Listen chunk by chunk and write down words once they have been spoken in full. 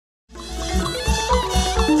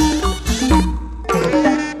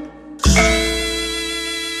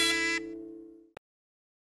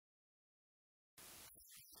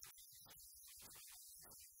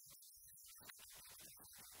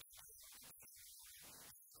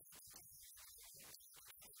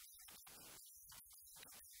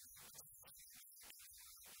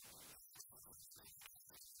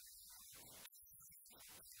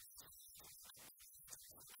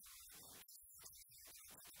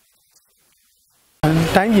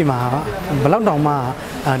တိုင်းပြည်မှာဘလောက်တောင်မှ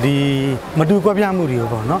ဒီမတူကွဲပြားမှုတွေကို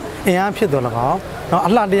ပေါ့နော်အင်အားဖြစ်တော်၎င်းနော်အ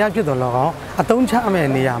လှတရားဖြစ်တော်၎င်းအတုံးချအမဲ့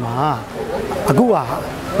နေရာမှာအခုက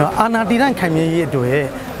နော်အာဏာတည်တံ့ခိုင်မြဲရေးအတွက်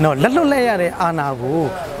နော်လက်လွတ်လဲရတဲ့အာဏာကို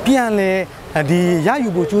ပြန်လဲဒီရယူ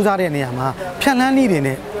ဖို့ကြိုးစားတဲ့နေရာမှာဖြန့်လန်းနည်းတွေ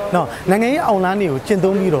နဲ့နော်နိုင်ငံရေးအောင်လန်းတွေကိုကျင့်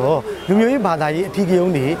သုံးပြီးတော့လူမျိုးရေးဘာသာရေးအထီးကယုံ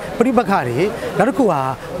တွေပြိပခါတွေနောက်တစ်ခုဟာ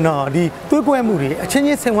နော်ဒီတွေးကွဲမှုတွေအချင်းချ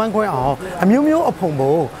င်းဆင်ဝမ်းခွဲအောင်အမျိုးမျိုးအဖုံ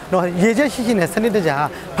ပုံနော်ရေချက်ရှိရှိနဲ့စနစ်တကျ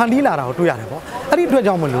ဖန်တီးလာတာကိုတွေ့ရတယ်ပေါ့အဲ့ဒီအတွက်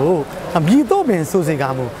ကြောင့်မလို့ပြည်တော့ပင်စိုးစိတ်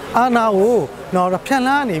ကားမှုအာဏာကိုနော်ဖြန့်လ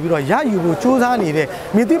န်းနေပြီးတော့ရယူဖို့ကြိုးစားနေတဲ့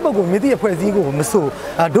မြေတိပုဂ္ဂိုလ်မြေတိအဖွဲ့အစည်းကိုမဆို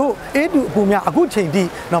တို့အေးတူအပူများအခုချိန်ထိ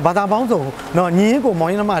နော်ဘာသာပေါင်းစုံနော်ညီရင်ကိုမော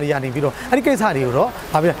င်ရင်မတွေရနေပြီးတော့အဲ့ဒီကိစ္စတွေကိုတော့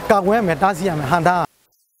ဘာဖြစ်ကာကွယ်ရမယ်တားဆီးရမယ်ဟန်တာ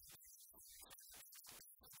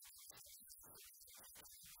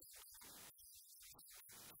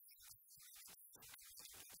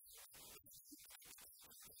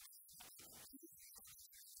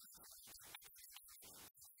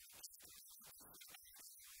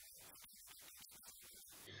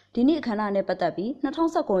ဒီနေ့အခမ်းအနားနဲ့ပတ်သက်ပြီး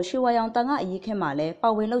2019ရွှေဝါရောင်တန်ခါအရေးခင်းမှာလည်းပါ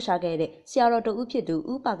ဝင်လှုပ်ရှားခဲ့တဲ့ဆရာတော်တဦးဖြစ်သူ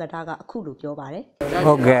ဦးပါကတာကအခုလိုပြောပါတယ်။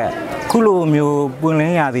ဟုတ်ကဲ့ခုလိုမျိုးပွင့်လ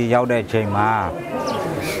င်းရာသီရောက်တဲ့အချိန်မှာ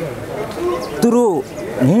သူတို့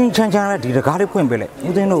ငင်းချမ်းချမ်းလေးဒီတကားလေးဖွင့်ပေးလိုက်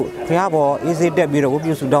ဦးဇင်းတို့ဘုရားပေါ်အေးစေးတက်ပြီးတော့ဝတ်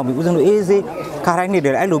ပြုစုတောင်းပြီးဦးဇင်းတို့အေးစေးခါတိုင်းနေတ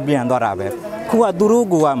ယ်အဲ့လိုပြန်သွားတာပဲခုကသူတို့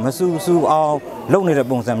ကမဆူဆူအောင်လုပ်နေတဲ့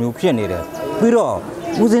ပုံစံမျိုးဖြစ်နေတယ်ပြီးတော့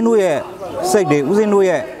ဦးဇင်းတို့ရဲ့စိတ်တွေဦးဇင်းတို့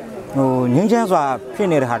ရဲ့ငင်းချမ်းစွာဖြစ်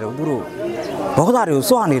နေတဲ့ဟာတွေသူတို့ဘောဓာတွေကို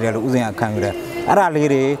စွန့်နေတယ်လို့ဦးဇင်းကခံယူတယ်အဲ့ဒါလေး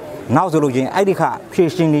တွေနောက်ဆိုလို့ချင်းအဲ့ဒီခဖြည့်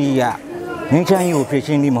ရှင်းကြီးကငင်းချမ်းကြီးကိုဖြည့်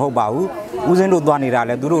ရှင်းကြီးမဟုတ်ပါဘူးဦးဇင်းတို့သွားနေတာ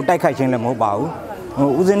လဲသူတို့တိုက်ခိုက်ခြင်းလည်းမဟုတ်ပါဘူး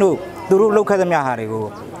ဦးဇင်းတို့သူတို့လောက်ခက်သမျှဟာတွေကို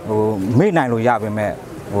မေ့နိုင်လို့ရပါမယ်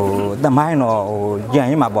တမိုင်းတော့ကြံ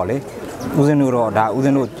ရင်မှာပေါ့လေဦးဇင်းတို့တော့ဒါဦးဇ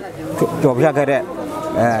င်းတို့ကြော်ပြခဲ့တဲ့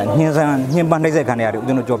ညှင်းပန်းနှိမ့်ဆက်ခံရတယ်ဦးဇ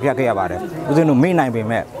င်းတို့ကြော်ပြခဲ့ရပါတယ်ဦးဇင်းတို့မေ့နိုင်ပေ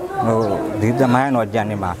မဲ့ဒီတမိုင်းတော့ကြံ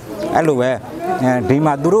နေမှာအဲ့လိုပဲဒီ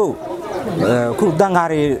မှာသူတို့ခုတန်ဃာ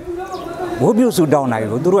တွေဝတ်ပြုစုတောင်းနိုင်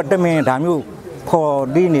လို့သူတို့တမင်ဒါမျိုးဖော်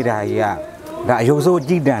တီးနေတာကြီးကဒါအယုံစိုး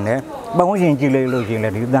ကြည်တန်တယ်ပတ်ဝန်းကျင်ကြည့်လို့ရှိရင်လ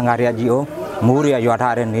ည်းဒီတန်ဃာတွေကကြည်အောင်မိုးတွေကရွာ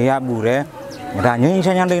ထားတယ်နေရပူတယ်ဒါငင်းချ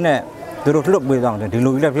မ်းချမ်းလေးနဲ့သူတို့လှုပ်ပေးတော့ဒီ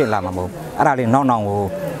လိုကြီးလည်းဖြစ်လာမှာမဟုတ်အဲ့ဒါလေးနောက်ကို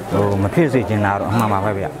မဖြစ်စေချင်တာတော့အမှန်ပါ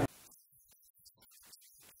ပဲဗျ